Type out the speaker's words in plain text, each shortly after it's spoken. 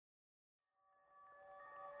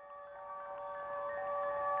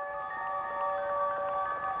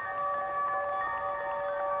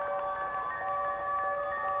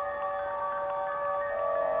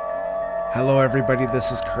Hello, everybody.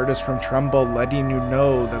 This is Curtis from Trumbull, letting you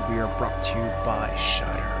know that we are brought to you by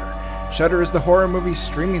Shudder. Shudder is the horror movie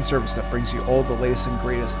streaming service that brings you all the latest and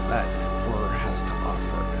greatest that horror has to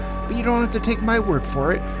offer. But you don't have to take my word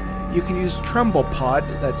for it. You can use Trumbull Pod,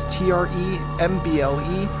 that's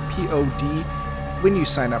TREMBLEPOD, when you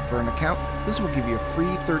sign up for an account. This will give you a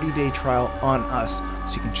free 30-day trial on us,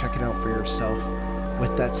 so you can check it out for yourself.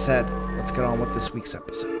 With that said, let's get on with this week's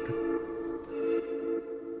episode.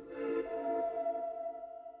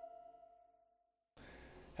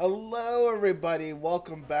 Hello, everybody.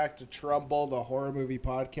 Welcome back to Trumbull, the horror movie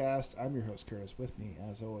podcast. I'm your host, Curtis. With me,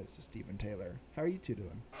 as always, is Stephen Taylor. How are you two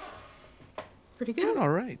doing? Pretty good. All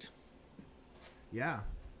right. Yeah.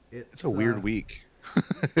 It's a weird week.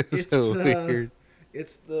 It's weird.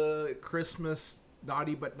 It's the Christmas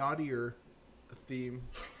naughty but naughtier theme.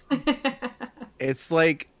 It's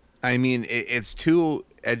like, I mean, it's two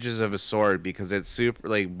edges of a sword because it's super,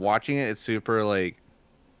 like, watching it, it's super, like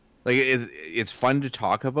it's fun to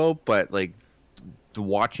talk about, but, like, the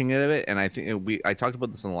watching it of it, and I think I talked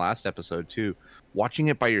about this in the last episode, too. Watching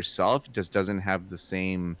it by yourself just doesn't have the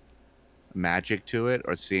same magic to it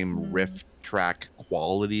or same riff track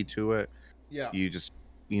quality to it. Yeah. You just,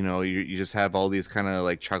 you just have all these kind of,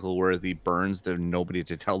 like, chuckle-worthy burns that nobody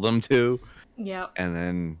to tell them to. Yeah. And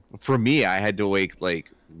then for me, I had to wait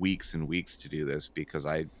like weeks and weeks to do this because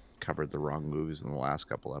I covered the wrong movies in the last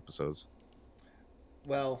couple episodes.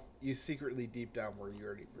 Well, you secretly deep down were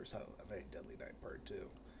yearning for Silent Night, Deadly Night Part 2.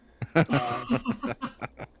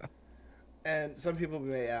 And some people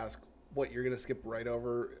may ask, what, you're going to skip right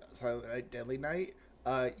over Silent Night, Deadly Night?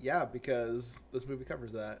 Yeah, because this movie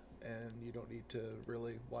covers that, and you don't need to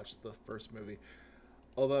really watch the first movie.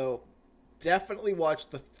 Although, definitely watch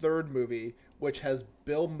the third movie, which has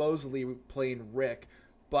Bill Moseley playing Rick,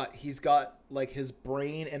 but he's got, like, his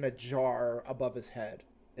brain in a jar above his head.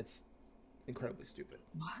 It's incredibly stupid.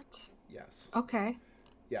 What? Yes. Okay.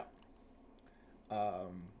 Yeah.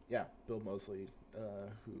 Yeah, Bill Moseley,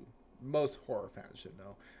 who most horror fans should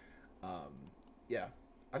know. Yeah.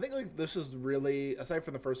 I think, like, this is really, aside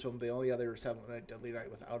from the first film, the only other Silent Night, Deadly Night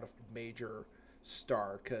without a major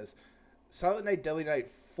star, because Silent Night, Deadly Night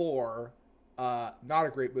 4, not a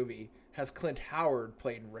great movie, has Clint Howard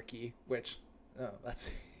playing Ricky, which, that's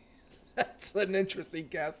an interesting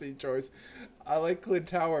casting choice. I like Clint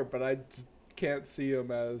Howard, but I just can't see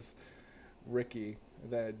him as Ricky.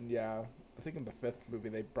 And then, yeah, I think in the fifth movie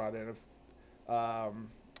they brought in,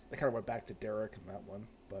 they kind of went back to Derek in that one,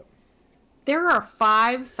 but... There are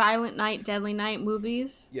 5 Silent Night, Deadly Night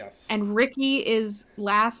movies. Yes. And Ricky is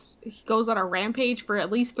he goes on a rampage for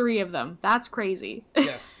at least 3 of them. That's crazy.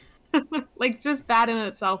 Yes. Like, just that in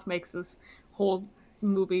itself makes this whole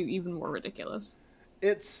movie even more ridiculous.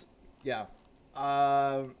 It's, yeah.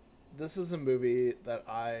 This is a movie that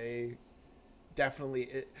I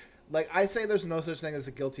definitely... I say there's no such thing as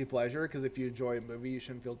a guilty pleasure, because if you enjoy a movie, you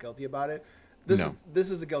shouldn't feel guilty about it. This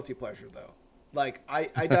is a guilty pleasure, though. Like,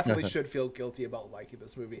 I definitely should feel guilty about liking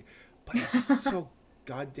this movie. But it's just so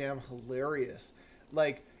goddamn hilarious.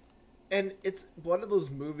 Like, and it's one of those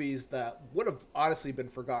movies that would have honestly been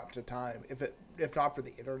forgotten to time if not for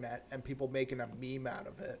the internet and people making a meme out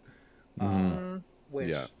of it.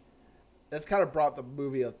 Which that's kind of brought the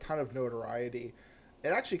movie a ton of notoriety. It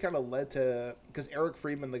actually kind of led to, because Eric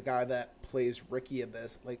Freeman, the guy that plays Ricky in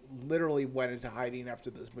this, like, literally went into hiding after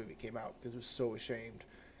this movie came out because he was so ashamed.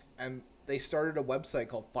 And they started a website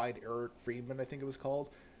called Find Eric Freeman, I think it was called.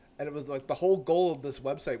 And it was like the whole goal of this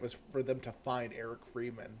website was for them to find Eric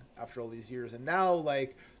Freeman after all these years. And now,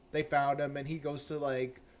 like, they found him, and he goes to,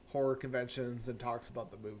 like, horror conventions and talks about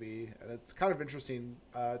the movie. And it's kind of interesting.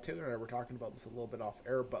 Taylor and I were talking about this a little bit off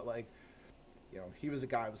air, but, like, he was a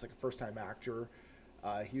guy who was, like, a first-time actor.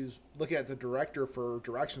 He was looking at the director for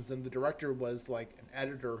directions, and the director was, like, an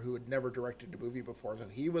editor who had never directed a movie before, so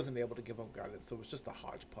he wasn't able to give him guidance. So it was just a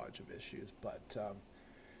hodgepodge of issues. But,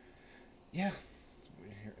 yeah.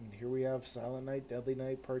 And here we have Silent Night, Deadly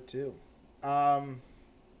Night Part 2. And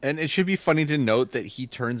it should be funny to note that he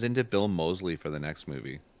turns into Bill Moseley for the next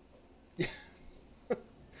movie.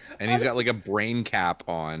 And he's got, like, a brain cap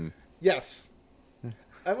on. Yes.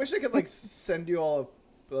 I wish I could, like, send you all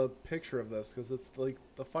a picture of this, because it's, like,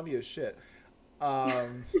 the funniest shit.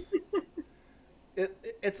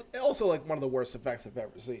 It's also, like, one of the worst effects I've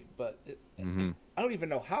ever seen, but I don't even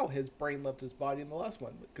know how his brain left his body in the last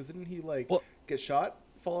one, because didn't he, like, get shot,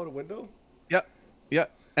 fall out a window? Yep.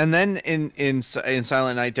 And then in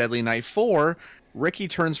Silent Night, Deadly Night 4, Ricky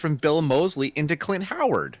turns from Bill Moseley into Clint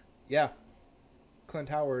Howard. Yeah. Clint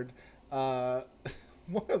Howard, one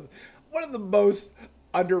of the most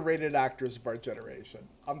underrated actors of our generation.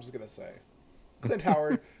 I'm just gonna say, Clint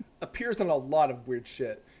Howard, appears in a lot of weird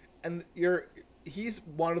shit, and he's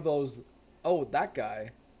one of those that guy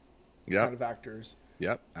kind Yep. of actors.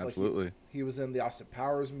 Yep. Like, Absolutely. he was in the Austin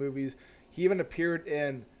Powers movies. He even appeared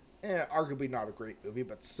in, arguably not a great movie,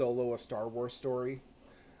 but Solo, a Star Wars story.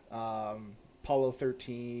 Apollo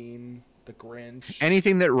 13, The Grinch.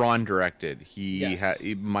 Anything that Ron directed, Yes.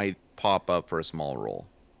 he might pop up for a small role.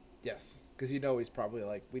 Yes, because he's probably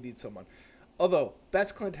like, we need someone. Although,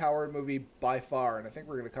 best Clint Howard movie by far, and I think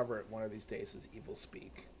we're going to cover it one of these days, is Evil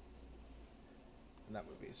Speak. And that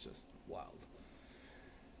movie is just wild.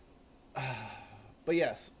 But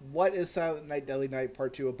yes, what is Silent Night, Deadly Night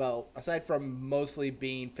Part 2 about? Aside from mostly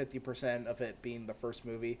being 50% of it being the first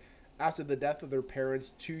movie, after the death of their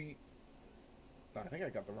parents, I think I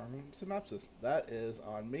got the wrong synopsis. That is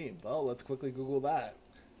on me. Well, let's quickly Google that.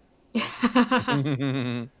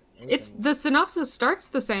 It's the synopsis starts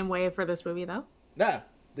the same way for this movie, though. Nah,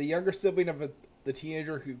 the younger sibling of the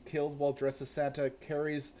teenager who killed while dressed as Santa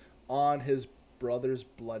carries on his brother's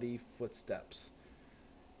bloody footsteps.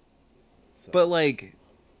 So, But like,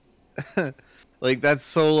 like that's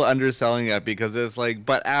so underselling it because it's like,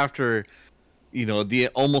 but after,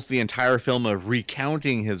 almost the entire film of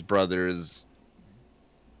recounting his brother's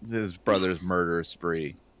murder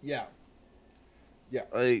spree. yeah.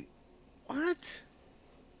 Like, what?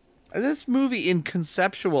 This movie in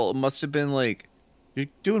conceptual must have been like, you're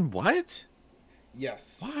doing what?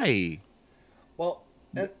 Yes. Why? Well,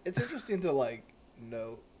 and it's interesting to like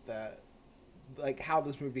note that like how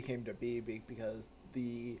this movie came to be because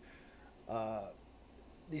these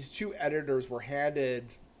two editors were handed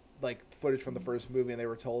like footage from the first movie and they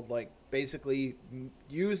were told like basically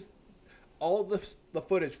use all the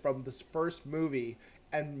footage from this first movie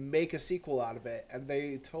and make a sequel out of it, and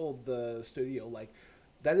they told the studio like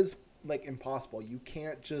that is like impossible. You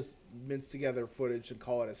can't just mince together footage and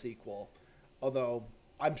call it a sequel. Although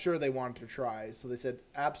I'm sure they wanted to try, so they said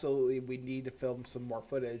absolutely we need to film some more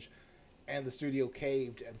footage, and the studio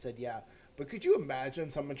caved and said yeah. But could you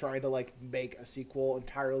imagine someone trying to like make a sequel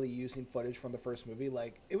entirely using footage from the first movie?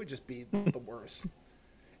 Like it would just be the worst.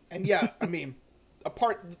 And yeah, I mean,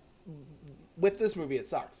 apart with this movie, it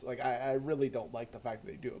sucks. Like I really don't like the fact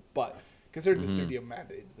that they do it, but considering the studio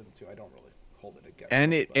mandated them to, I don't really hold it against.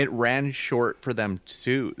 And them, it ran short for them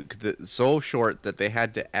too, so short that they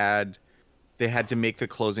had to make the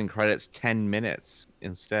closing credits 10 minutes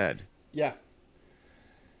instead. Yeah.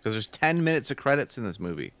 Because there's 10 minutes of credits in this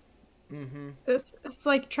movie. Mm-hmm. It's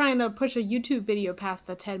like trying to push a YouTube video past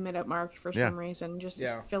the 10-minute mark for Yeah. some reason, just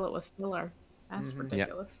Yeah. fill it with filler. That's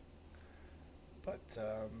ridiculous. But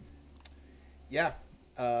yeah,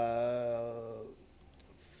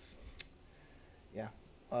 yeah.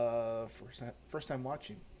 First time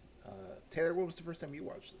watching. Taylor, when was the first time you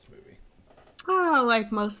watched this movie? Oh,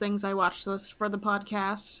 like most things, I watched this for the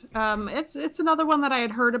podcast. It's another one that I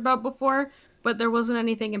had heard about before, but there wasn't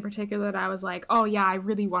anything in particular that I was like, oh yeah, I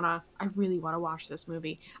really wanna watch this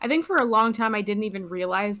movie. I think for a long time I didn't even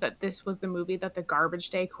realize that this was the movie that the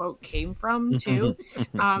Garbage Day quote came from too.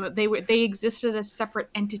 They existed as separate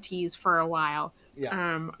entities for a while.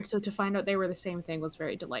 Yeah. So to find out they were the same thing was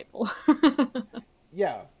very delightful.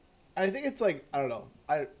 Yeah. And I think it's like, I don't know.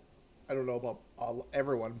 I don't know about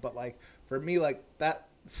everyone, but like for me, like that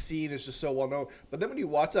scene is just so well known. But then when you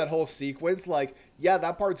watch that whole sequence, like, yeah,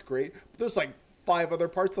 that part's great. But there's like 5 other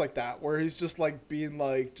parts like that where he's just like being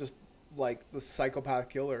like just like the psychopath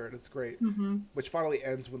killer, and it's great. Mm-hmm. Which finally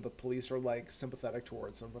ends when the police are like sympathetic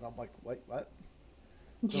towards him, and I'm like, wait, what?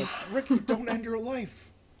 Yeah. Like, Ricky, don't end your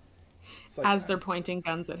life. It's like, As they're pointing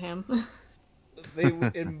guns at him. they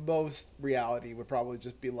in most reality would probably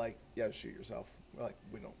just be like, yeah, shoot yourself. Like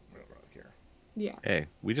we don't really care. Yeah. Hey,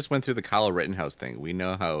 we just went through the Kyle Rittenhouse thing. We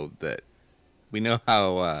know how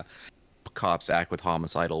cops act with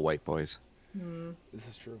homicidal white boys. This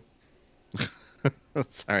is true.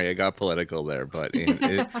 Sorry, I got political there, but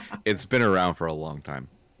it's been around for a long time.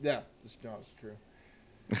 Yeah, it's true.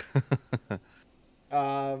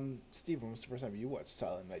 Steve, when was the first time you watched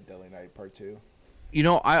Silent Night, Deadly Night Part 2?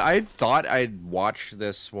 I thought I'd watched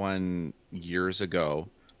this one years ago,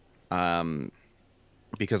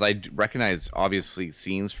 because I recognize obviously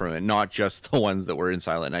scenes from it, not just the ones that were in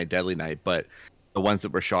Silent Night, Deadly Night, but the ones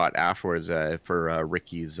that were shot afterwards for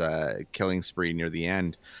Ricky's killing spree near the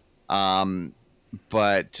end.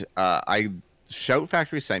 But Shout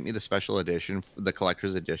Factory sent me the special edition, the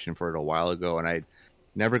collector's edition for it a while ago, and I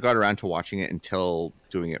never got around to watching it until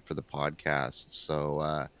doing it for the podcast.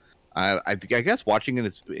 So I guess watching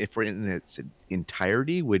it in its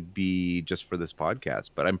entirety would be just for this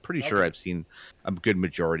podcast, but I'm pretty sure I've seen a good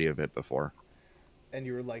majority of it before. And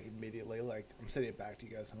you were like immediately like, I'm sending it back to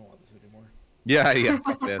you guys. I don't want this anymore. Yeah,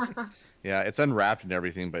 fuck this. Yeah, it's unwrapped and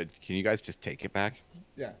everything, but can you guys just take it back?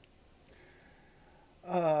 Yeah.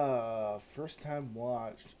 First time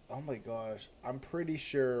watched. Oh my gosh, I'm pretty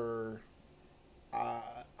sure.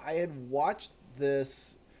 I had watched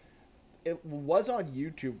this. It was on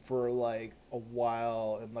YouTube for like a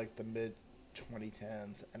while in like the mid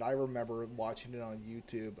 2010s, and I remember watching it on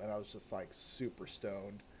YouTube, and I was just like super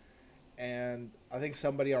stoned. And I think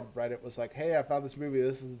somebody on Reddit was like, "Hey, I found this movie.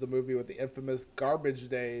 This is the movie with the infamous garbage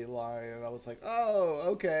day line." And I was like, "Oh,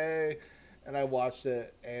 okay." And I watched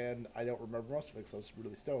it, and I don't remember most of it because I was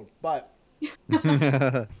really stoned. But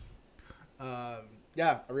um,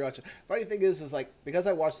 yeah, I rewatched it. Funny thing is like because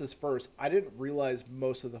I watched this first, I didn't realize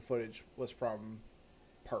most of the footage was from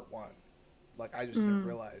part one. Like I just didn't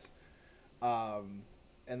realize. Um,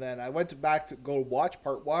 and then I went back to go watch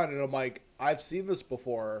part one, and I'm like, I've seen this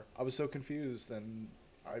before. I was so confused, and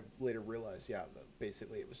I later realized, yeah, that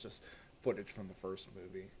basically it was just footage from the first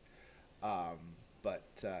movie. Um,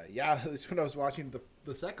 but yeah, at least when I was watching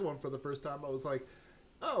the second one for the first time, I was like,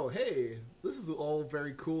 oh, hey, this is all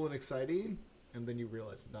very cool and exciting. And then you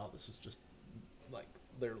realize, no, this was just like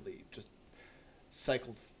literally just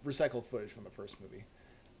recycled footage from the first movie.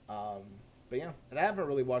 Um, but yeah, and I haven't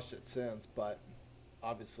really watched it since, but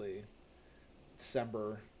obviously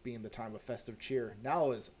December being the time of festive cheer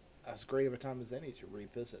now is as great of a time as any to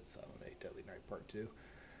revisit Silent Night, Deadly Night Part 2.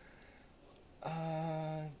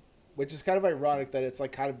 Which is kind of ironic that it's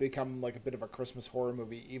like kind of become like a bit of a Christmas horror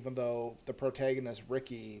movie, even though the protagonist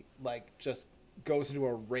Ricky like just goes into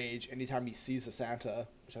a rage anytime he sees a Santa,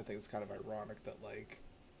 which I think is kind of ironic that like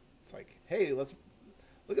it's like, hey, let's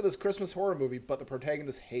look at this Christmas horror movie, but the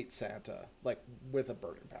protagonist hates Santa like with a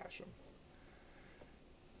burning passion.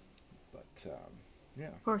 But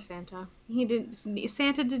yeah. Poor Santa.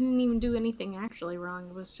 Santa didn't even do anything actually wrong.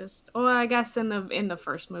 It was just, oh, I guess in the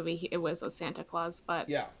first movie it was a Santa Claus, but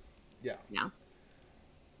Yeah.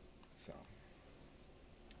 So,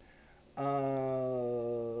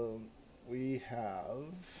 we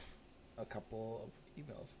have a couple of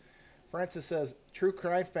emails. Francis says, true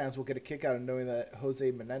crime fans will get a kick out of knowing that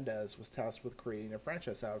Jose Menendez was tasked with creating a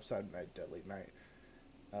franchise out of Silent Night, Deadly Night.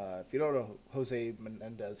 If you don't know Jose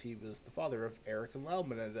Menendez, he was the father of Eric and Lyle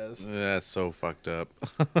Menendez. That's so fucked up.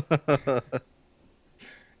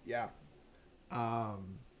 Yeah.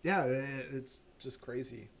 Yeah, it's just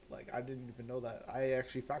crazy. Like, I didn't even know that. I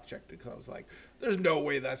actually fact checked it because I was like, there's no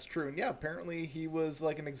way that's true. And yeah, apparently he was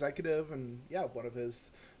like an executive, and yeah, one of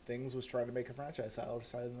his things was trying to make a franchise out of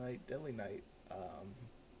Silent Night, Deadly Night.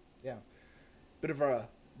 Yeah. Bit of a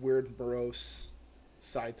weird, morose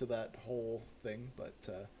side to that whole thing, but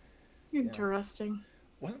interesting.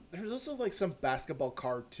 Yeah. There's also like some basketball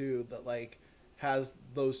card too that like has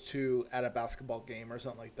those two at a basketball game or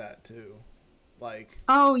something like that too. Like,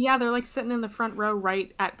 oh yeah, they're like sitting in the front row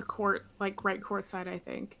right at the court, like right courtside, I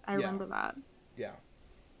think. I remember that. Yeah.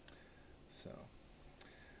 So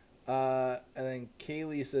and then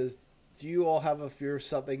Kaylee says, do you all have a fear of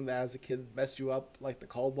something that as a kid messed you up like the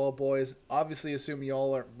Caldwell boys? Obviously assume you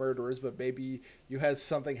all aren't murderers, but maybe you had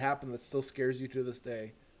something happen that still scares you to this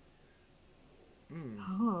day.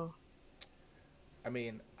 Oh. I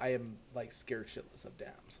mean, I am like scared shitless of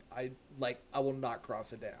dams. I will not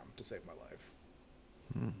cross a dam to save my life.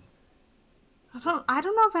 I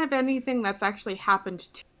don't know if I have anything that's actually happened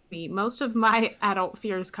to me. Most of my adult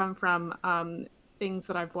fears come from things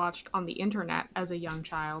that I've watched on the internet as a young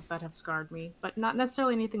child that have scarred me, but not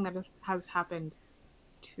necessarily anything that has happened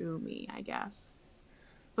to me, I guess.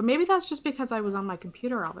 But maybe that's just because I was on my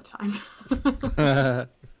computer all the time.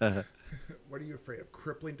 What are you afraid of?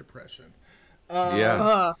 Crippling depression.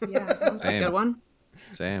 Yeah. Yeah, that's a good one.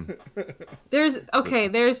 Same. There's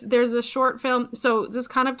a short film. So this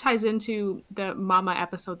kind of ties into the Mama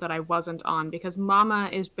episode that I wasn't on, because Mama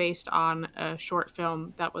is based on a short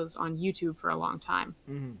film that was on YouTube for a long time.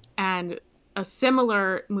 Mm-hmm. And a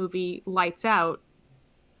similar movie, Lights Out,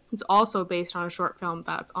 is also based on a short film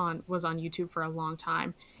was on YouTube for a long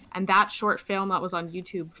time. And that short film that was on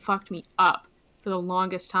YouTube fucked me up for the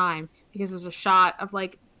longest time, because there's a shot of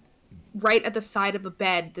like right at the side of a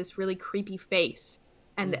bed, this really creepy face.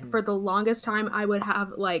 And for the longest time, I would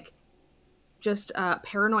have like just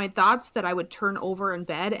paranoid thoughts that I would turn over in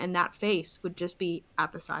bed and that face would just be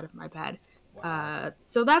at the side of my bed. Wow.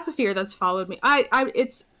 So that's a fear that's followed me.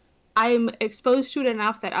 I'm exposed to it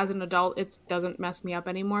enough that as an adult, it doesn't mess me up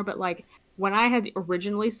anymore. But like when I had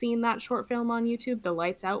originally seen that short film on YouTube, the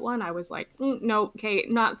Lights Out one, I was like, no, okay,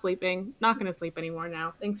 not sleeping, not going to sleep anymore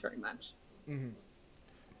now. Thanks very much. Mm-hmm.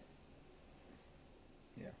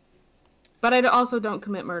 Yeah. But I also don't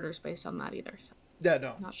commit murders based on that either. So. Yeah,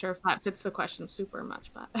 no. Not sure if that fits the question super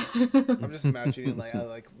much, but I'm just imagining like I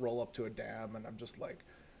like roll up to a dam and I'm just like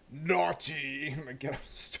naughty and I get up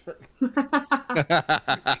and start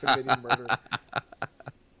committing murder.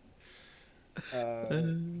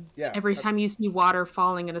 Yeah. every time you see water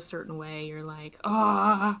falling in a certain way, you're like,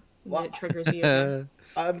 ah, and Well, then it triggers you again.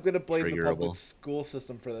 I'm gonna blame the public Triggerable. school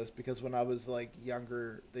system for this because when I was like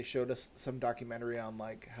younger, they showed us some documentary on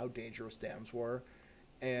like how dangerous dams were,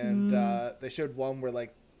 and they showed one where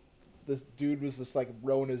like this dude was just like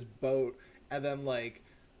rowing his boat, and then like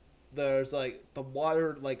there's like the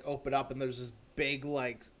water like opened up, and there's this big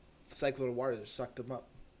like cyclone of water that sucked him up.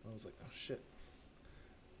 I was like, oh shit!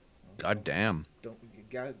 God damn.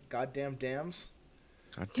 Goddamn dams.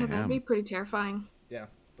 God Yeah, that'd be damn. pretty terrifying. Yeah,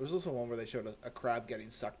 there's also one where they showed a crab getting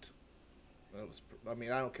sucked. That was, I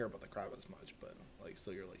mean, I don't care about the crab as much, but like,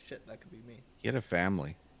 so you're like, shit, that could be me. He had a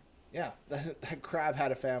family. Yeah, that crab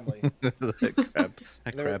had a family. that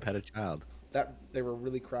They were- crab had a child. That they were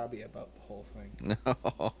really crabby about the whole thing.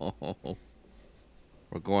 No.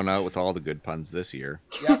 We're going out with all the good puns this year.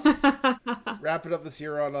 Yep. Wrap it up this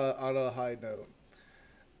year on a high note.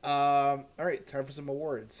 All right, time for some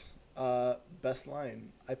awards. Best line.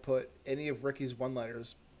 I put any of Ricky's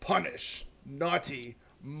one-liners. Punish, naughty,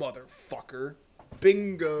 motherfucker,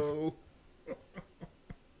 bingo.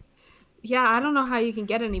 Yeah, I don't know how you can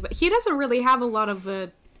get any, but he doesn't really have a lot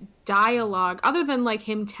of dialogue other than like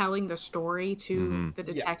him telling the story to the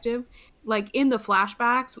detective. Like in the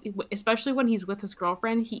flashbacks, especially when he's with his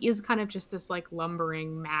girlfriend, he is kind of just this like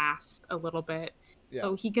lumbering mass a little bit. Yeah.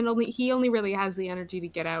 So he only really has the energy to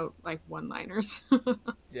get out like one-liners.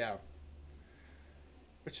 Yeah.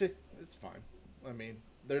 Which it's fine. I mean,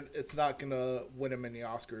 it's not gonna win him any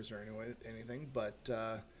Oscars or anything, but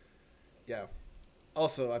yeah.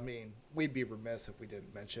 Also, I mean, we'd be remiss if we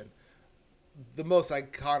didn't mention the most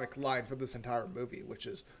iconic line from this entire movie, which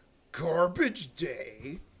is "Garbage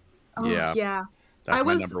Day." Oh, Yeah. yeah. That's I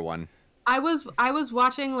my was- number one. I was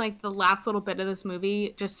watching like the last little bit of this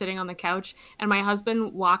movie, just sitting on the couch, and my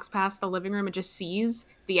husband walks past the living room and just sees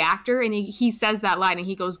the actor, and he says that line, and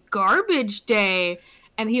he goes, "Garbage Day,"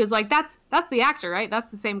 and he was like, "That's the actor, right? That's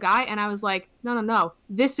the same guy." And I was like, "No,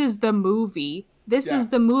 this is the movie. This Yeah. is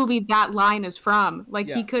the movie that line is from." Like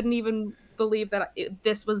Yeah. he couldn't even believe that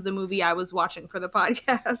this was the movie I was watching for the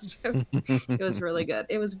podcast. It was really good.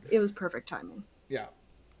 It was perfect timing. Yeah.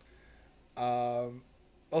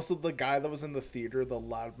 Also, the guy that was in the theater, the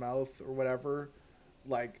loudmouth or whatever,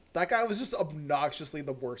 like that guy was just obnoxiously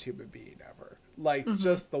the worst human being ever. Like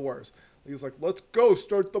just the worst. He's like, "Let's go,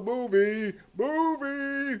 start the movie."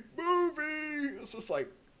 It's just like,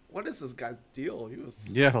 what is this guy's deal? He was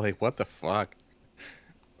Yeah, like what the fuck?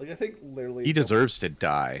 like, I think literally He deserves to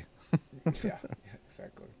die. Yeah,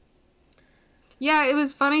 exactly. Yeah, it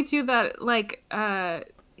was funny too that like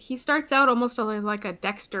he starts out almost like a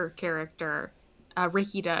Dexter character,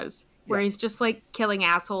 Ricky does, where Yeah. he's just like killing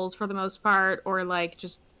assholes for the most part, or like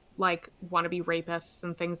just like wannabe rapists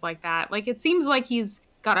and things like that. Like it seems like he's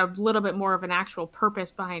got a little bit more of an actual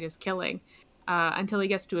purpose behind his killing, until he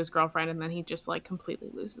gets to his girlfriend, and then he just like completely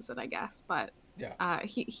loses it, I guess. But Yeah.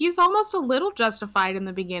 he's almost a little justified in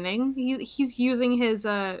the beginning. He's using his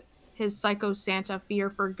Psycho Santa fear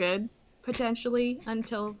for good potentially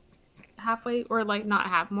until halfway, or like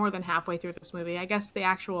not more than halfway through this movie. I guess the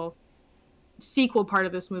actual sequel part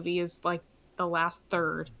of this movie is like the last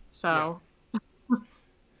third. So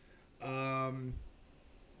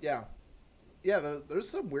Yeah. There's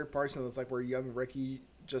some weird parts in this, like where young Ricky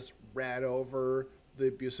just ran over the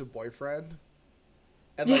abusive boyfriend,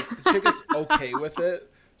 and like the chick is okay with it.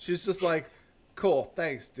 She's just like, "Cool,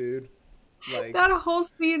 thanks, dude." Like, that whole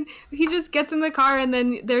scene, he just gets in the car, and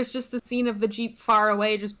then there's just the scene of the Jeep far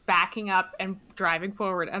away, just backing up and driving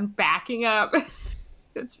forward and backing up.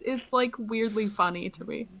 It's like weirdly funny to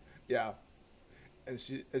me. yeah. And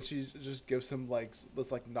she just gives him like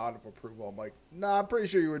this like nod of approval. I'm like, nah, I'm pretty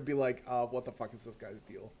sure you would be like, what the fuck is this guy's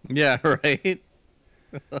deal? Yeah, right.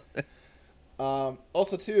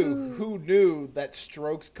 Also, too, who knew that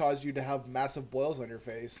strokes caused you to have massive boils on your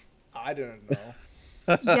face? I didn't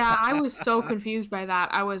know. Yeah, I was so confused by that.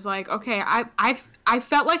 I was like, okay, I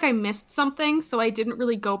felt like I missed something, so I didn't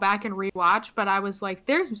really go back and rewatch, but I was like,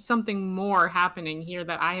 there's something more happening here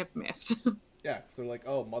that I have missed. Yeah, so they're like,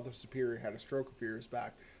 oh, Mother Superior had a stroke a few years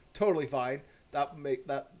back. Totally fine. That's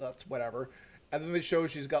whatever. And then they show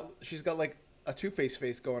she's got like a Two-Face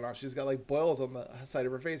face going on. She's got like boils on the side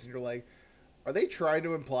of her face, and you're like, are they trying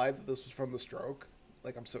to imply that this was from the stroke?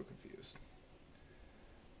 Like, I'm so confused.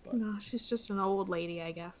 But No, she's just an old lady,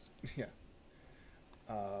 I guess. yeah.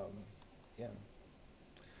 Yeah.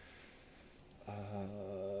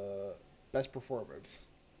 Best performance.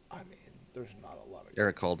 I mean, there's not a lot of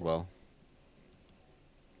Eric Caldwell.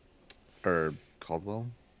 Or Caldwell?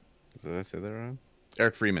 Did I say that wrong?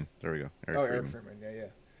 Eric Freeman. There we go. Eric Freeman. Yeah.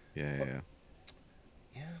 Yeah.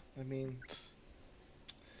 Yeah, I mean,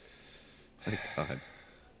 My God.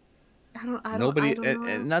 I Nobody, don't know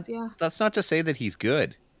and else, not, that's not to say that he's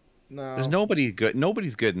good. no. There's nobody good.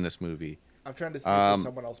 Nobody's good in this movie. I'm trying to see if there's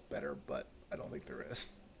someone else better, but I don't think there is.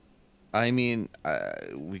 I mean,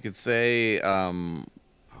 we could say,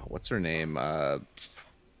 what's her name? From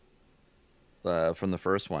the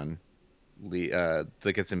first one, that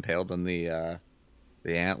gets impaled on the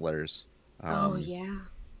antlers. Oh yeah.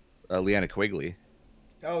 Leanna Quigley.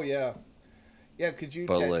 Oh yeah, yeah. Could you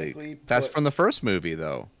But technically? like, that's put- from the first movie,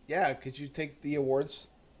 though. Yeah, could you take the awards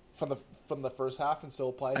from the first half and still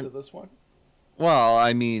apply it to this one? Well,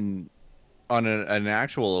 I mean, on an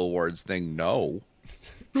actual awards thing, no.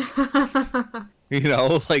 You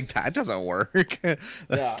know, like that doesn't work. That's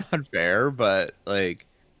Yeah. not fair. But like,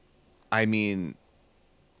 I mean,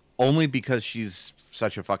 only because she's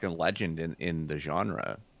such a fucking legend in the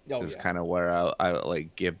genre Oh is yeah. kind of where I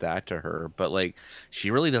like give that to her. But like,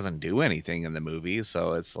 she really doesn't do anything in the movie,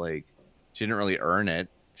 so it's like she didn't really earn it.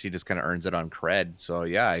 She just kind of earns it on cred. So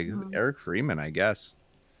yeah, Eric Freeman, I guess.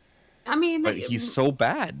 I mean, But he's so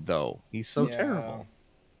bad, though. He's so Yeah. terrible.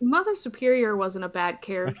 Mother Superior wasn't a bad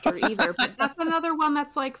character either, but that's another one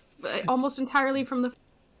that's like almost entirely from the.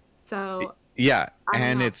 So Yeah, I don't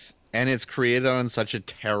and know. it's created on such a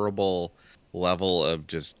terrible level of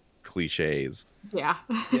just cliches. yeah.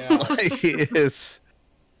 Yeah. Like,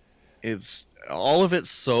 it's all of it's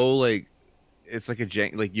so like it's like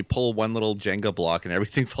like you pull one little Jenga block and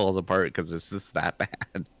everything falls apart because it's just that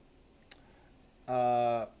bad.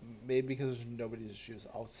 Maybe because there's nobody's shoes.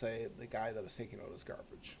 I'll say the guy that was taking out his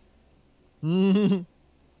garbage.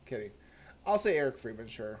 Kidding. I'll say Eric Freeman.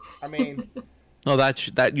 Sure. I mean, No,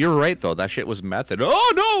 that you're right though. That shit was method.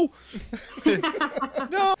 Oh no,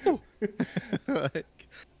 no!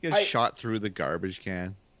 Get shot through the garbage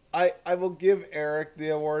can. I will give Eric the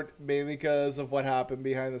award maybe because of what happened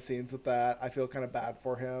behind the scenes with that. I feel kind of bad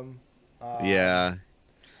for him. Yeah,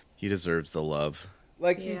 he deserves the love.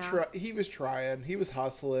 Like Yeah. he was trying. He was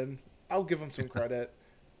hustling. I'll give him some credit.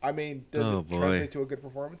 I mean, did Oh, it boy. translate to a good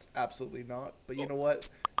performance? Absolutely not. But you know what?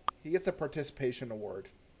 He gets a participation award.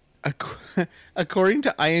 According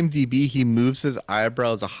to IMDb, he moves his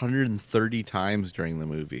eyebrows 130 times during the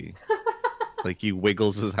movie. Like he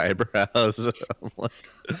wiggles his eyebrows. I'm like,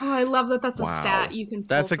 Oh, I love that. That's a wow. stat you can. Pull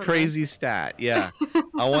That's a for crazy this. stat. Yeah,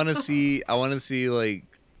 I want to see you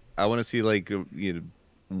know,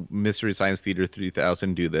 Mystery Science Theater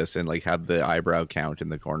 3000 do this and like have the eyebrow count in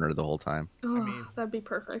the corner the whole time. Oh, mean- that'd be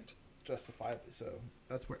perfect. Justifiably so.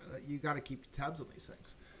 That's where you got to keep tabs on these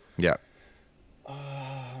things. Yeah.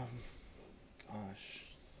 Gosh.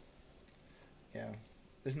 Yeah.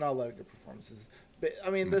 There's not a lot of good performances. But I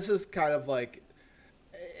mean, this is kind of like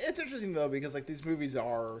it's interesting though because like these movies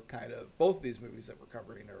are kind of both of these movies that we're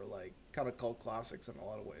covering are like kind of cult classics in a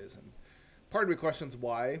lot of ways, and part of me questions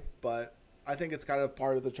why, but I think it's kind of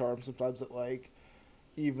part of the charm sometimes that like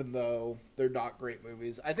even though they're not great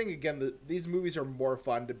movies, I think again these movies are more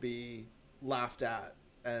fun to be laughed at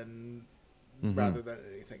and rather than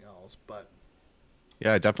anything else. But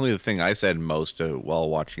Yeah, definitely the thing I said most while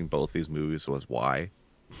watching both these movies was why.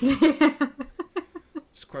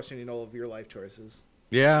 just questioning all of your life choices.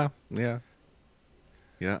 Yeah.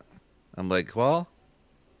 I'm like, well,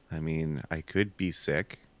 I mean, I could be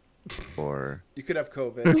sick, or You could have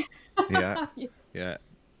COVID. yeah. Yeah.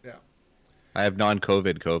 I have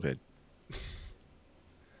non-COVID.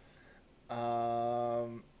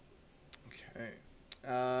 Okay.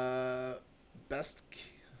 Best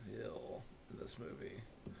kill in this movie.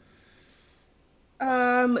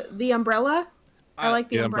 The umbrella. I like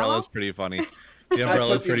the The umbrella. umbrella's pretty funny. The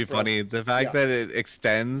umbrella's put the pretty umbrella. funny. The fact Yeah. that it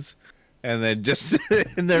extends and then just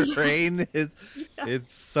in their brain,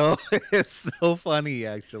 it's so funny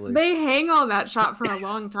actually. They hang on that shot for a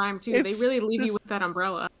long time too. They It's really leave you just- with that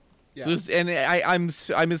umbrella. Yeah. And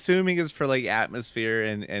I'm assuming it's for like atmosphere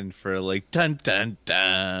and for like dun dun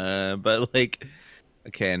dun, but like,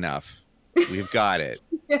 okay, enough. We've got it.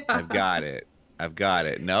 I've got it.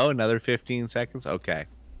 No, another 15 seconds. Okay,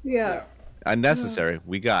 Yeah. unnecessary.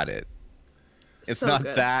 We got it. It's So not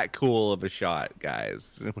good. that cool of a shot,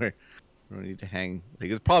 guys. We don't need to hang. Like,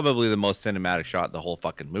 it's probably the most cinematic shot in the whole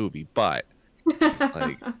fucking movie, but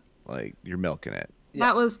like you're milking it.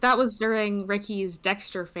 Yeah. That was during Ricky's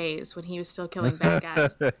Dexter phase when he was still killing bad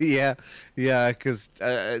guys. yeah, because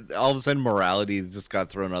all of a sudden morality just got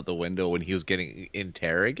thrown out the window when he was getting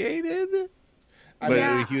interrogated. But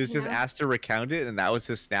Yeah, he was just yeah. asked to recount it, and that was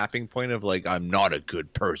his snapping point of like, I'm not a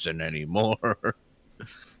good person anymore.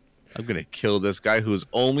 I'm gonna kill this guy whose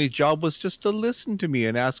only job was just to listen to me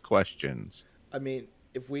and ask questions. I mean,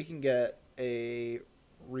 if we can get a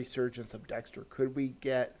resurgence of Dexter, could we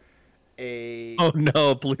get a Oh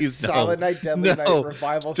no, please Silent no. Night, Deadly Night No,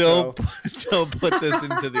 revival don't show? don't put this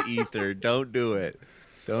into the ether. Don't do it.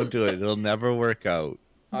 Don't do it. It'll never work out.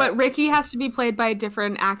 But Ricky has to be played by a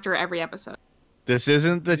different actor every episode. This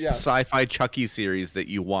isn't the Yeah. sci-fi Chucky series that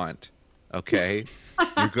you want. Okay,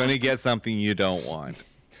 you're gonna get something you don't want.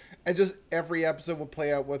 And just every episode will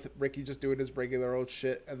play out with Ricky just doing his regular old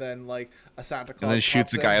shit, and then like a Santa Claus And then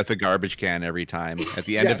shoots pops a guy in. with a garbage can every time. At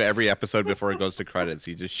the end of Yes. every episode before it goes to credits,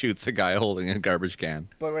 he just shoots a guy holding a garbage can.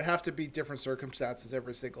 But it would have to be different circumstances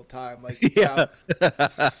every single time. Like, Yeah.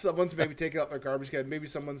 someone's maybe taking out their garbage can. Maybe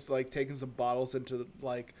someone's like taking some bottles into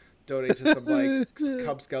like donate to some like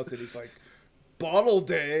Cub Scouts, and he's like, bottle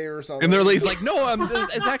day or something. And he's like, no,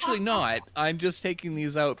 it's actually not. I'm just taking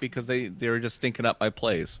these out because they were just stinking up my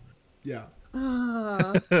place. yeah.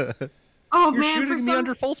 Oh You're man, shooting me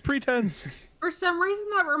under false pretense. for some reason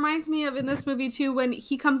that reminds me of in this movie too when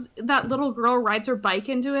that little girl rides her bike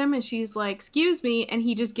into him and she's like, "Excuse me," and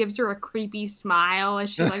he just gives her a creepy smile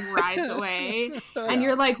as she like rides away. And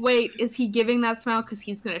you're like, "Wait, is he giving that smile because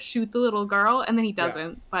he's gonna shoot the little girl?" And then he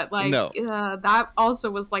doesn't. But like, No. that also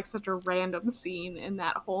was like such a random scene in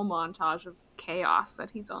that whole montage of chaos that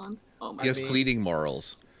he's on. Oh my He has goodness. fleeting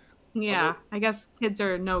morals. Yeah, I guess kids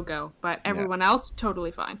are no go, but everyone else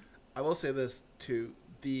totally fine. I will say this too: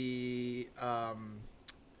 the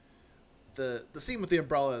scene with the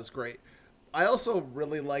umbrella is great. I also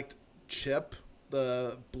really liked Chip,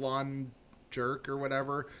 the blonde jerk or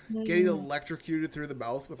whatever, getting electrocuted through the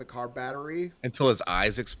mouth with a car battery. Until his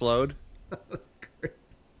eyes explode. That was great.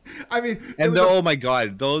 I mean, it And was oh my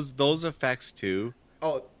god, those effects too.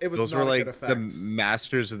 it was Those not were a like good the effect.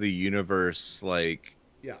 masters of the universe, like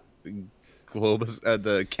Yeah, Globus,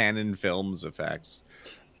 the Canon Films effects.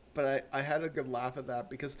 but I had a good laugh at that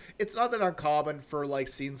because it's not that uncommon for like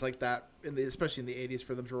scenes like that especially in the 80s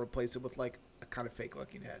for them to replace it with like a kind of fake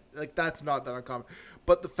looking head. Like that's not that uncommon.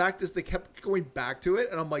 But the fact is they kept going back to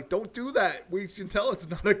it and I'm like, don't do that. We can tell it's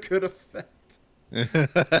not a good effect.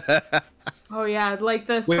 Oh yeah, like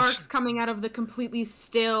the sparks coming out of the completely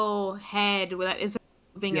still head that isn't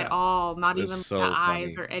moving Yeah. at all, not That's even so the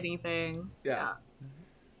eyes funny. or anything. Yeah.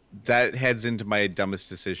 That heads into my dumbest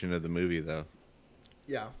decision of the movie, though,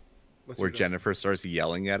 Yeah. What's where your Jennifer starts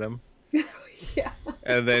yelling at him, Yeah.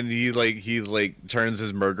 and then he's like turns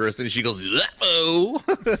his murderous, and she goes, "Oh,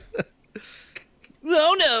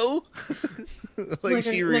 no, like Like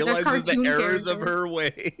she a realizes the cartoon errors of character. her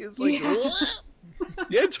ways. Like, Yeah. "What?"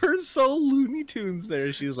 Yeah, it turns so Looney Tunes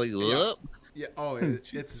there. She's like, "What?" Yeah. Oh,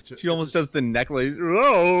 it's She almost does the neck like,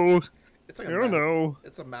 "Oh, It's like I don't know."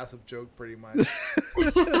 It's a massive joke, pretty much.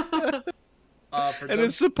 For And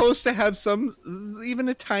it's supposed to have even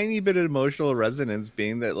a tiny bit of emotional resonance,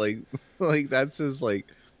 being that like that's his like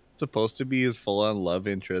supposed to be his full on love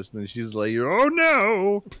interest, and then she's like, "Oh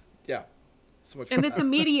no!" yeah. So much And fun. it's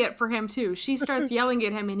immediate for him too. She starts yelling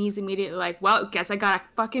at him, and he's immediately like, "Well, guess I gotta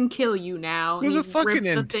fucking kill you now." And With he a fucking rips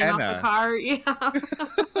the thing off the antenna. car.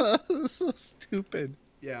 Yeah. So stupid.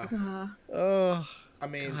 Yeah. Oh, I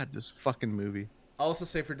mean, God, this fucking movie. I'll also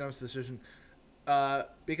say for dumbest decision,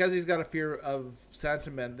 because he's got a fear of Santa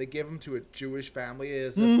men, they give him to a Jewish family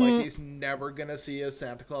as if like he's never gonna see a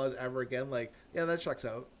Santa Claus ever again. Like, yeah, that checks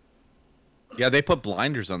out. Yeah, they put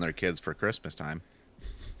blinders on their kids for Christmas time,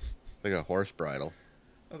 like a horse bridle.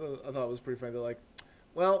 I thought it was pretty funny. They're like,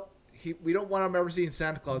 well, we don't want him ever seeing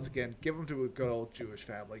Santa Claus again. Give him to a good old Jewish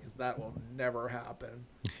family because that will never happen.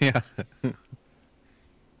 Yeah.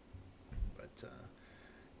 But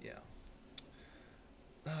yeah.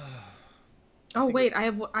 Oh think wait, I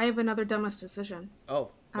have another dumbest decision. Oh,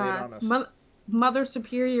 lay it on us. Mother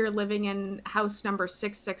Superior living in house number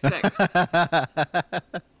 666.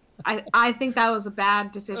 I think that was a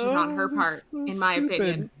bad decision on her part, so in my stupid.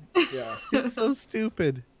 opinion. Yeah. It's so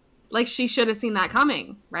stupid. Like she should have seen that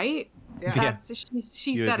coming, right? Yeah. That's, she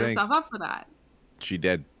You would set think. herself up for that. She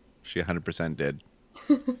did. She 100% did.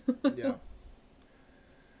 Yeah.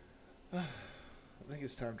 I think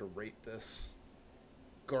it's time to rate this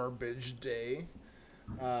garbage day.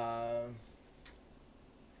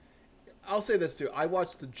 I'll say this too. I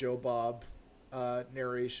watched the Joe Bob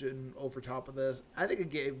narration over top of this. I think it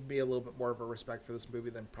gave me a little bit more of a respect for this movie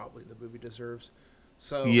than probably the movie deserves.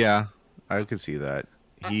 So Yeah, I could see that.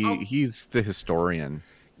 I'll- He's the historian.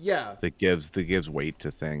 Yeah. that gives weight to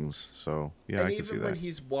things. So yeah, And I can see that.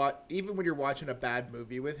 even when you're watching a bad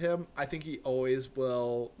movie with him, I think he always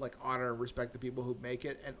will like honor and respect the people who make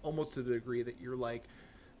it, and almost to the degree that you're like,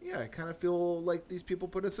 yeah, I kind of feel like these people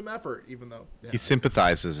put in some effort, even though He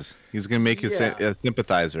sympathizes. He's gonna make Yeah. a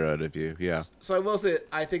sympathizer out of you. Yeah. So I will say,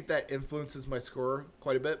 I think that influences my score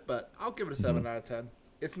quite a bit, but I'll give it a 7 out of 10.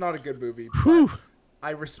 It's not a good movie, but Whew. I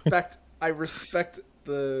respect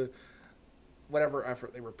the whatever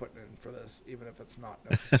effort they were putting in for this, even if it's not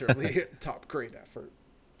necessarily top grade effort.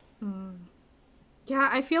 Yeah,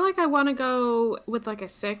 I feel like I want to go with like a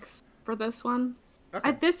 6 for this one. Okay.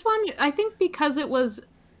 At this one, I think because it was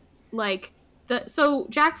like so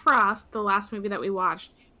Jack Frost, the last movie that we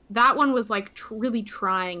watched, that one was like really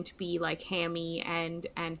trying to be like hammy and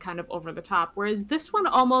kind of over the top, whereas this one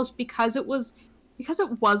almost because it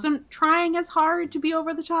wasn't trying as hard to be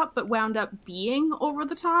over the top but wound up being over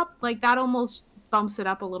the top, like that almost bumps it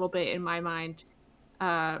up a little bit in my mind,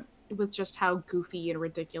 with just how goofy and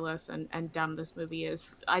ridiculous and dumb this movie is.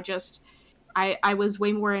 I was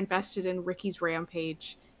way more invested in Ricky's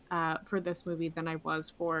rampage for this movie than I was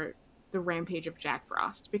for the rampage of Jack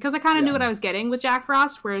Frost, because I kind of knew what I was getting with Jack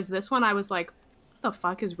Frost, whereas this one I was like, what the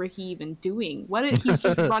fuck is Ricky even doing? He's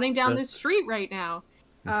just running down this street right now.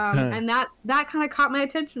 And that kind of caught my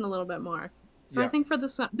attention a little bit more. So I think for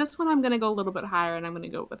this one I'm going to go a little bit higher, and I'm going to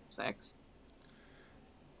go with 6.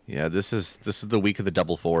 Yeah, this is the week of the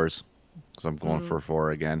double 4s, because I'm going for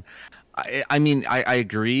 4 again. I mean, I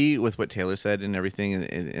agree with what Taylor said and everything,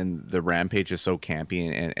 and the rampage is so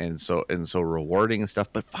campy and so rewarding and stuff.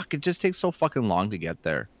 But fuck, it just takes so fucking long to get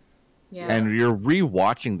there. Yeah. And you're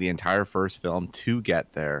rewatching the entire first film to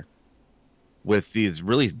get there, with these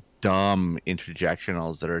really dumb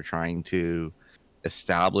interjectionals that are trying to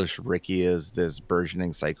establish Ricky as this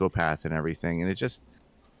burgeoning psychopath and everything. And it just,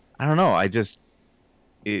 I don't know.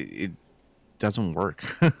 It doesn't work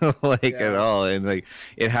at all. And like,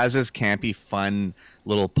 it has this campy, fun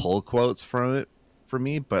little pull quotes from it for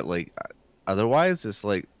me. But like, otherwise it's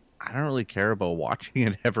like, I don't really care about watching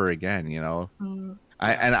it ever again, you know?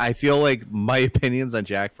 I feel like my opinions on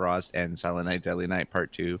Jack Frost and Silent Night, Deadly Night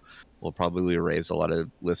Part 2 will probably raise a lot of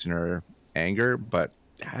listener anger, but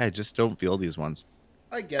I just don't feel these ones.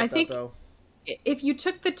 I get that, though. If you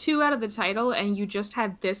took the 2 out of the title and you just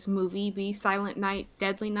had this movie be Silent Night,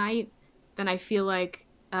 Deadly Night, then I feel like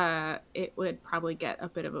it would probably get a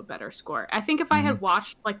bit of a better score. I think if I had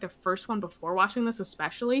watched like the first one before watching this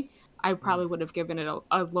especially, I probably would have given it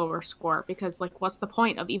a lower score, because like, what's the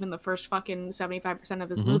point of even the first fucking 75% of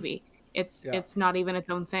this movie? It's not even its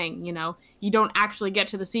own thing, you know? You don't actually get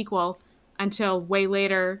to the sequel until way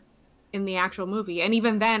later in the actual movie. And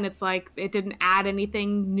even then, it's like, it didn't add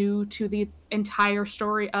anything new to the entire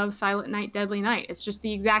story of Silent Night, Deadly Night. It's just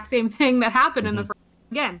the exact same thing that happened in the first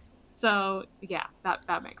again. So, yeah,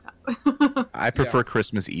 that makes sense. I prefer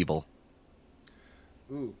Christmas Evil.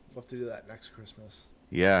 Ooh, we'll have to do that next Christmas.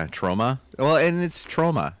 Yeah, Trauma. Well, and it's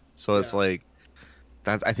Trauma. So it's like,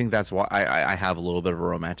 that. I think that's why I have a little bit of a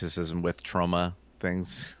romanticism with Trauma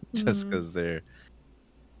things, just because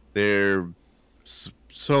they're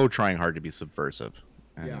so trying hard to be subversive.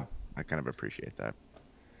 And I kind of appreciate that.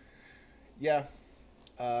 Yeah.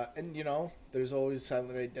 And, you know, there's always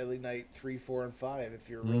Silent Night, Deadly Night 3, 4, and 5 if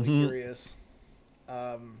you're really curious.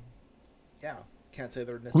 Yeah. Can't say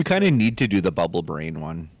they're necessary. We kind of need to do the Bubble Brain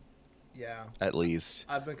one. Yeah. At least.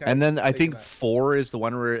 I've been and then I think 4 is the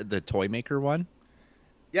one where the Toy Maker one.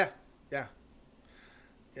 Yeah.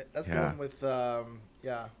 That's the one with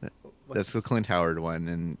That's the Clint Howard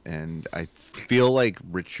one, and I feel like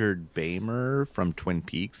Richard Beymer from Twin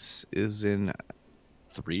Peaks is in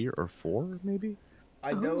 3 or 4, maybe.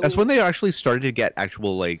 I know that's when they actually started to get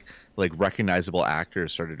actual like recognizable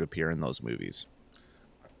actors started to appear in those movies.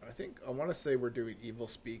 I want to say we're doing Evil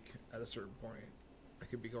Speak at a certain point. I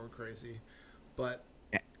could be going crazy, but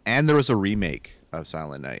and there was a remake of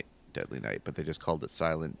Silent Night, Deadly Night, but they just called it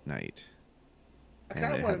Silent Night. And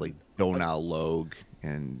it had like Donal Logue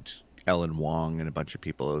and Ellen Wong and a bunch of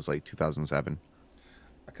people. It was like 2007.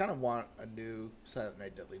 I kind of want a new Silent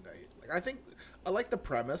Night, Deadly Night. Like, I like the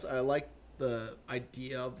premise. I like the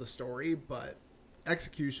idea of the story, but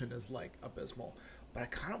execution is like abysmal. But I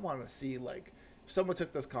kind of want to see like if someone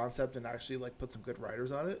took this concept and actually like put some good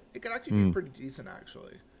writers on it. It could actually be pretty decent,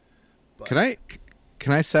 actually. But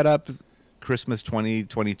Can I set up Christmas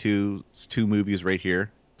 2022's 2 movies right here?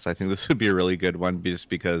 Because I think this would be a really good one, just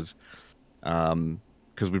because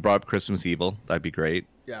we brought up Christmas Evil. That'd be great.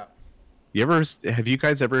 Yeah. Have you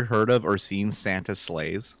guys ever heard of or seen Santa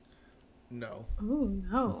Slays? No. Oh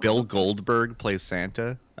no. Bill Goldberg plays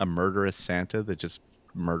Santa, a murderous Santa that just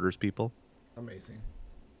murders people. Amazing.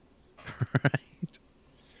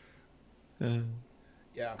 Right.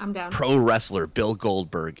 Yeah. I'm down. Pro wrestler Bill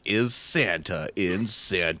Goldberg is Santa in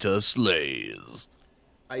Santa Slays.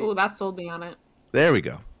 Oh, that sold me on it. There we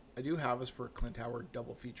go. I do have us for a Clint Howard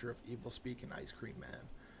double feature of Evil Speak and Ice Cream Man.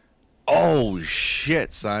 Oh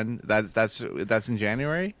shit, son. That's in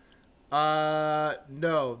January? No,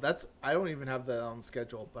 I don't even have that on the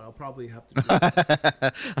schedule, but I'll probably have to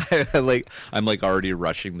do it. I'm like already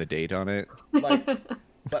rushing the date on it. Like,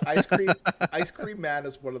 but Ice Cream Man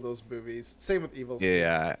is one of those movies. Same with Evil Speak.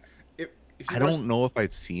 Yeah. If you I don't know if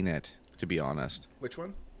I've seen it, to be honest. Which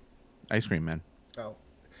one? Ice Cream Man. Oh.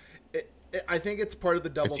 I think it's part of the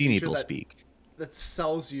double I've seen feature Evil Speak. that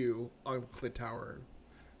sells you on Clint Howard.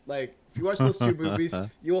 Like, if you watch those two movies,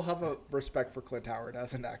 you will have a respect for Clint Howard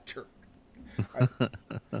as an actor.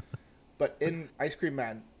 But in Ice Cream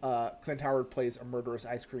Man, Clint Howard plays a murderous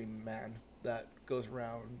ice cream man that goes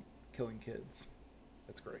around killing kids.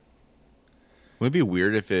 That's great. Would it be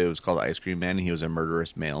weird if it was called Ice Cream Man and he was a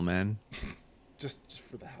murderous mailman? Just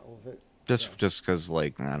for the hell of it. Just because,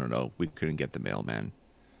 like, I don't know, we couldn't get the mailman.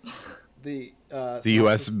 The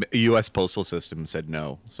U.S. postal system said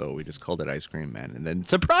no, so we just called it Ice Cream Man, and then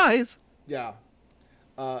surprise! Yeah.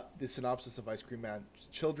 The synopsis of Ice Cream Man.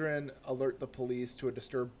 Children alert the police to a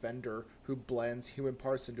disturbed vendor who blends human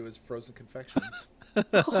parts into his frozen confections.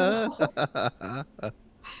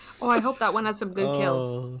 Oh, I hope that one has some good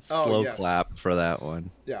kills. Slow yes. clap for that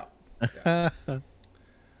one. Yeah.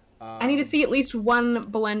 I need to see at least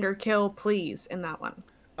one blender kill, please, in that one.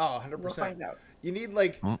 Oh, 100%. We'll find out. You need,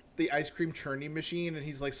 like, the ice cream churning machine, and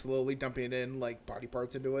he's, like, slowly dumping in, like, body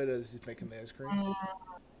parts into it as he's making the ice cream.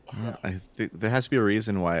 Yeah. I think there has to be a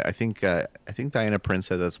reason why. I think Diana Prince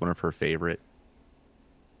said that's one of her favorite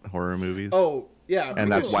horror movies. Oh, yeah.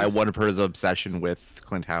 And that's why she's- one of her obsession with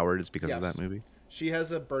Clint Howard is because of Yes. that movie. She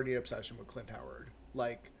has a burning obsession with Clint Howard.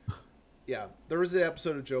 Like, yeah. There was an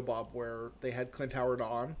episode of Joe Bob where they had Clint Howard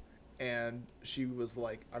on, and she was,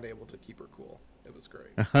 like, unable to keep her cool. It was great.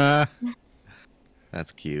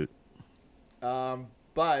 That's cute.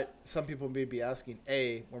 But some people may be asking,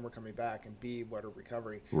 A, when we're coming back, and B, what are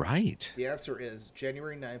recovery? Right. The answer is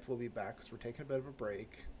January 9th we'll be back because we're taking a bit of a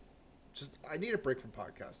break. I need a break from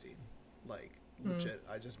podcasting. Like, legit.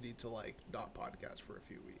 I just need to, like, not podcast for a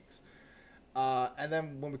few weeks. And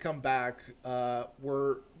then when we come back,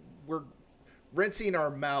 we're rinsing our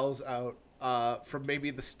mouths out from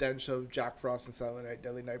maybe the stench of Jack Frost and Silent Night,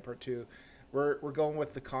 Deadly Night Part 2. We're going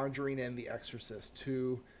with The Conjuring and The Exorcist,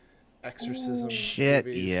 2 exorcism Shit,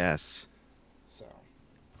 movies. yes. So,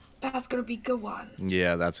 That's gonna be a good one.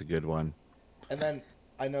 Yeah, that's a good one. and then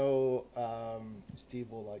I know Steve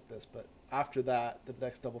will like this, but after that, the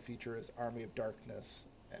next double feature is Army of Darkness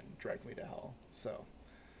and Drag Me to Hell. So,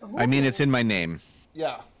 I mean, it's in my name.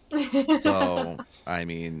 yeah. So, I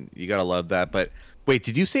mean, you gotta love that. But wait,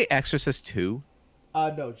 did you say Exorcist 2?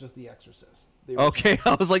 No, just The Exorcist. The original. Okay,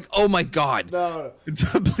 I was like, oh my god. No.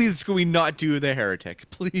 Please, can we not do The Heretic?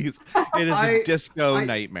 Please. It is a disco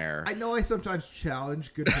nightmare. I know I sometimes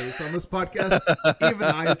challenge good taste on this podcast. Even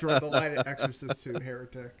I draw the line at Exorcist 2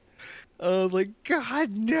 Heretic. I was like,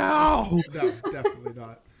 God, no. No, definitely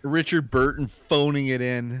not. Richard Burton phoning it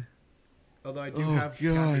in. Although I do Oh, have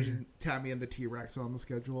God. Tammy and the T-Rex on the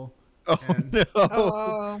schedule. Oh, And- no. Oh,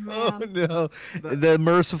 Oh, man. no. The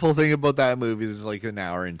merciful thing about that movie is like an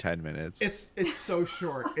hour and 10 minutes. It's so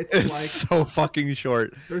short. It's It's like so fucking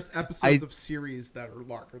short. there's episodes of series that are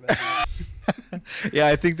longer than that. Yeah,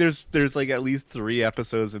 I think there's like at least 3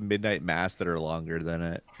 episodes of Midnight Mass that are longer than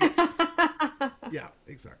it. Yeah,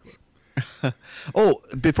 exactly. Oh,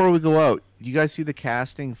 before we go out, you guys see the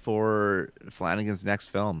casting for Flanagan's next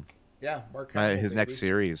film? Yeah, Mark Hamill, His next baby.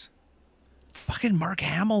 series. Fucking Mark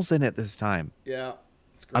Hamill's in it this time. Yeah,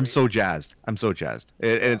 it's great. I'm so jazzed. And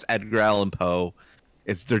it's Edgar Allan Poe.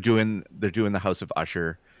 They're doing the House of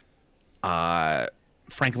Usher.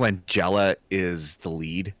 Frank Langella is the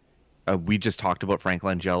lead. We just talked about Frank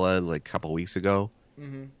Langella like a couple weeks ago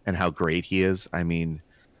and how great he is. I mean,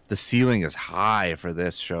 the ceiling is high for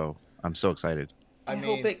this show. I'm so excited. I mean,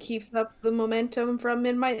 hope it keeps up the momentum from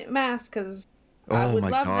Midnight Mass, because I Oh would my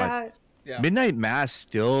love God. that. Yeah, Midnight Mass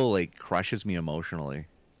still like crushes me emotionally.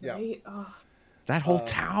 yeah. Right? Oh. That whole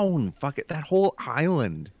town, fuck it, that whole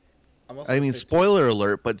island. I'm also I gonna mean, say, too, spoiler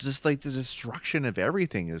alert, but just like the destruction of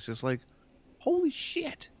everything is just like, holy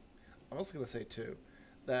shit. I'm also gonna say too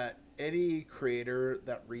that any creator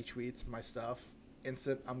that retweets my stuff,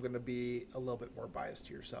 I'm gonna be a little bit more biased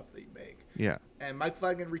to your stuff that you make. Yeah. And Mike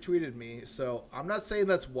Flanagan retweeted me, so I'm not saying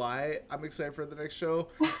that's why I'm excited for the next show,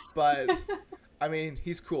 but I mean,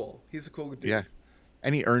 he's cool. He's a cool dude. Yeah.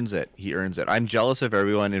 And he earns it. I'm jealous of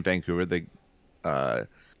everyone in Vancouver that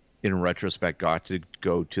in retrospect, got to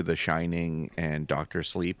go to The Shining and Doctor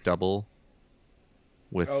Sleep double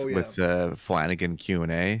with Flanagan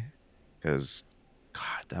Q&A, because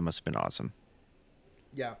God, that must have been awesome.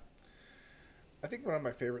 Yeah. I think one of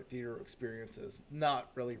my favorite theater experiences, not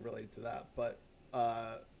really related to that, but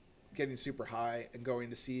getting super high and going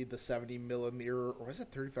to see the 70 millimeter, or was it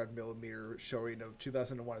 35 millimeter showing of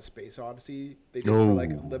 2001: A Space Odyssey. They did for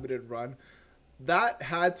like a limited run. That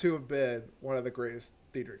had to have been one of the greatest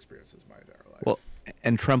theater experiences of my entire life. Well,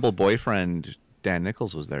 and Tremble boyfriend Dan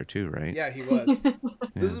Nichols was there too, right? Yeah, he was.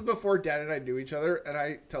 This is before Dan and I knew each other, and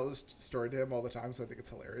I tell this story to him all the time, so I think it's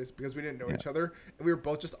hilarious, because we didn't know each other, and we were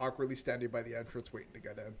both just awkwardly standing by the entrance waiting to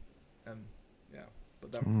get in. And yeah,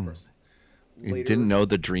 but then of course later, you didn't know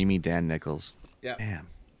the dreamy Dan Nichols. Yeah. Damn.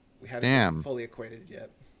 We hadn't been fully acquainted yet.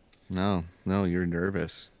 No, you're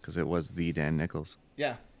nervous because it was the Dan Nichols.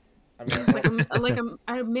 Yeah. I mean, like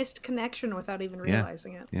a missed connection without even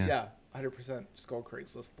realizing it. Yeah, 100%. Just go on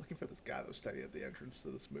Craigslist looking for this guy that was standing at the entrance to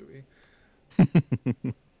this movie.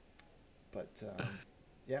 But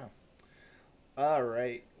yeah. All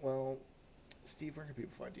right. Well, Steve, where can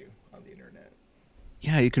people find you on the internet?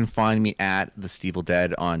 Yeah, you can find me at The Stevel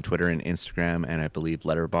Dead on Twitter and Instagram, and I believe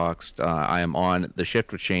Letterboxd. I am on The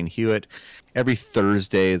Shift with Shane Hewitt every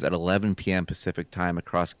Thursdays at 11 p.m. Pacific time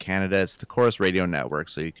across Canada. It's the Chorus Radio Network,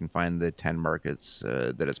 so you can find the 10 markets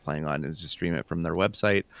that it's playing on and just stream it from their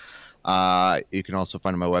website. You can also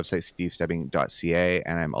find my website, stevestebbing.ca,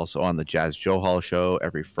 and I'm also on the Jazz Joe Hall show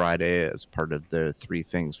every Friday as part of the 3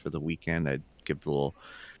 Things for the Weekend. I give the little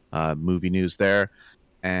movie news there.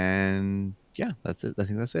 And yeah, that's it. I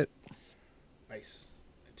think that's it. Nice.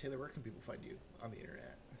 And Taylor, where can people find you on the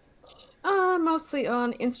internet? Mostly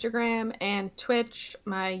on Instagram and Twitch.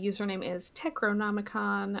 My username is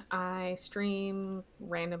Techronomicon. I stream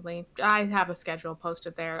randomly. I have a schedule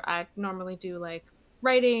posted there. I normally do like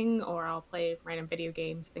writing, or I'll play random video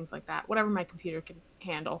games, things like that. Whatever my computer can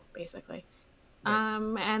handle, basically. Nice.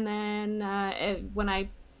 And then when I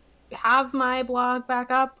have my blog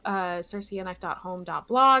back up,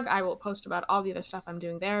 cerseianic.home.blog, I will post about all the other stuff I'm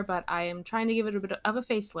doing there, but I am trying to give it a bit of a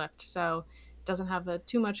facelift, so it doesn't have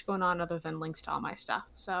too much going on other than links to all my stuff.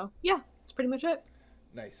 So yeah, that's pretty much it.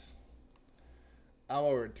 Nice. I'm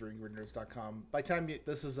over at 3angrynerds.com. By the time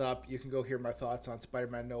this is up, you can go hear my thoughts on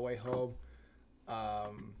Spider-Man No Way Home.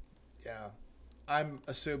 Yeah, I'm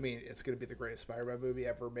assuming it's going to be the greatest Spider-Man movie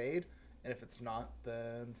ever made, and if it's not,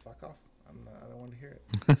 then fuck off. I don't want to hear it.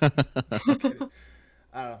 I'm kidding.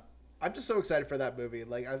 I don't know. I'm just so excited for that movie.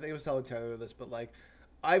 Like, I think I was telling Tyler this, but like,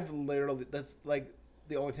 that's like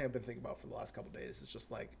the only thing I've been thinking about for the last couple of days is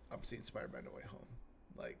just like, I'm seeing Spider-Man No Way Home.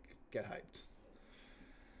 Like, get hyped.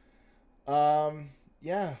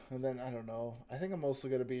 Yeah, and then I don't know. I think I'm also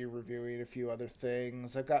going to be reviewing a few other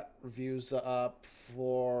things. I've got reviews up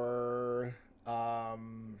for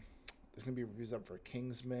there's going to be reviews up for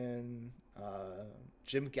Kingsman,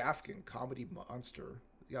 Jim Gaffigan, Comedy Monster.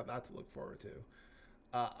 You got that to look forward to.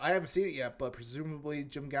 I haven't seen it yet, but presumably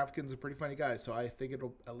Jim Gaffigan's a pretty funny guy, so I think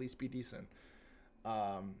it'll at least be decent.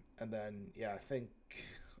 And then, yeah, I think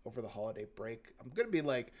over the holiday break, I'm going to be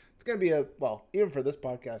like, it's going to be even for this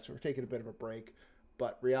podcast, we're taking a bit of a break,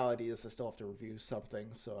 but reality is I still have to review something.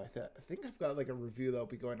 So I think I've got like a review that'll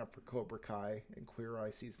be going up for Cobra Kai and Queer Eye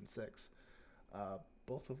Season 6,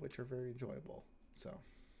 both of which are very enjoyable. So,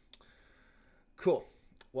 cool.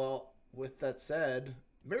 Well, with that said,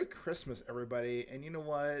 Merry Christmas, everybody. And you know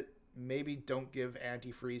what? Maybe don't give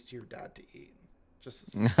antifreeze to your dad to eat.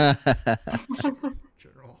 Just as a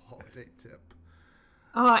general holiday tip.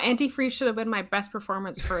 Oh, antifreeze should have been my best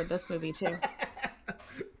performance for this movie, too.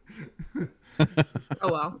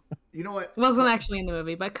 Oh, well. You know what? It wasn't actually in the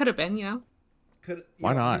movie, but could have been, you know.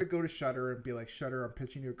 Why not? I'm going to go to Shudder and be like, Shudder, I'm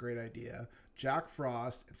pitching you a great idea. Jack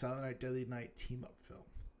Frost and Silent Night, Deadly Night team-up film.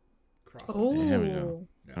 Oh. There we go.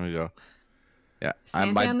 Yeah. There we go. Yeah.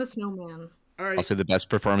 Santa and the Snowman. All right. I'll say the best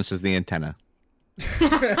performance is the antenna.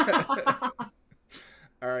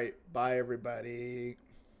 All right. Bye, everybody.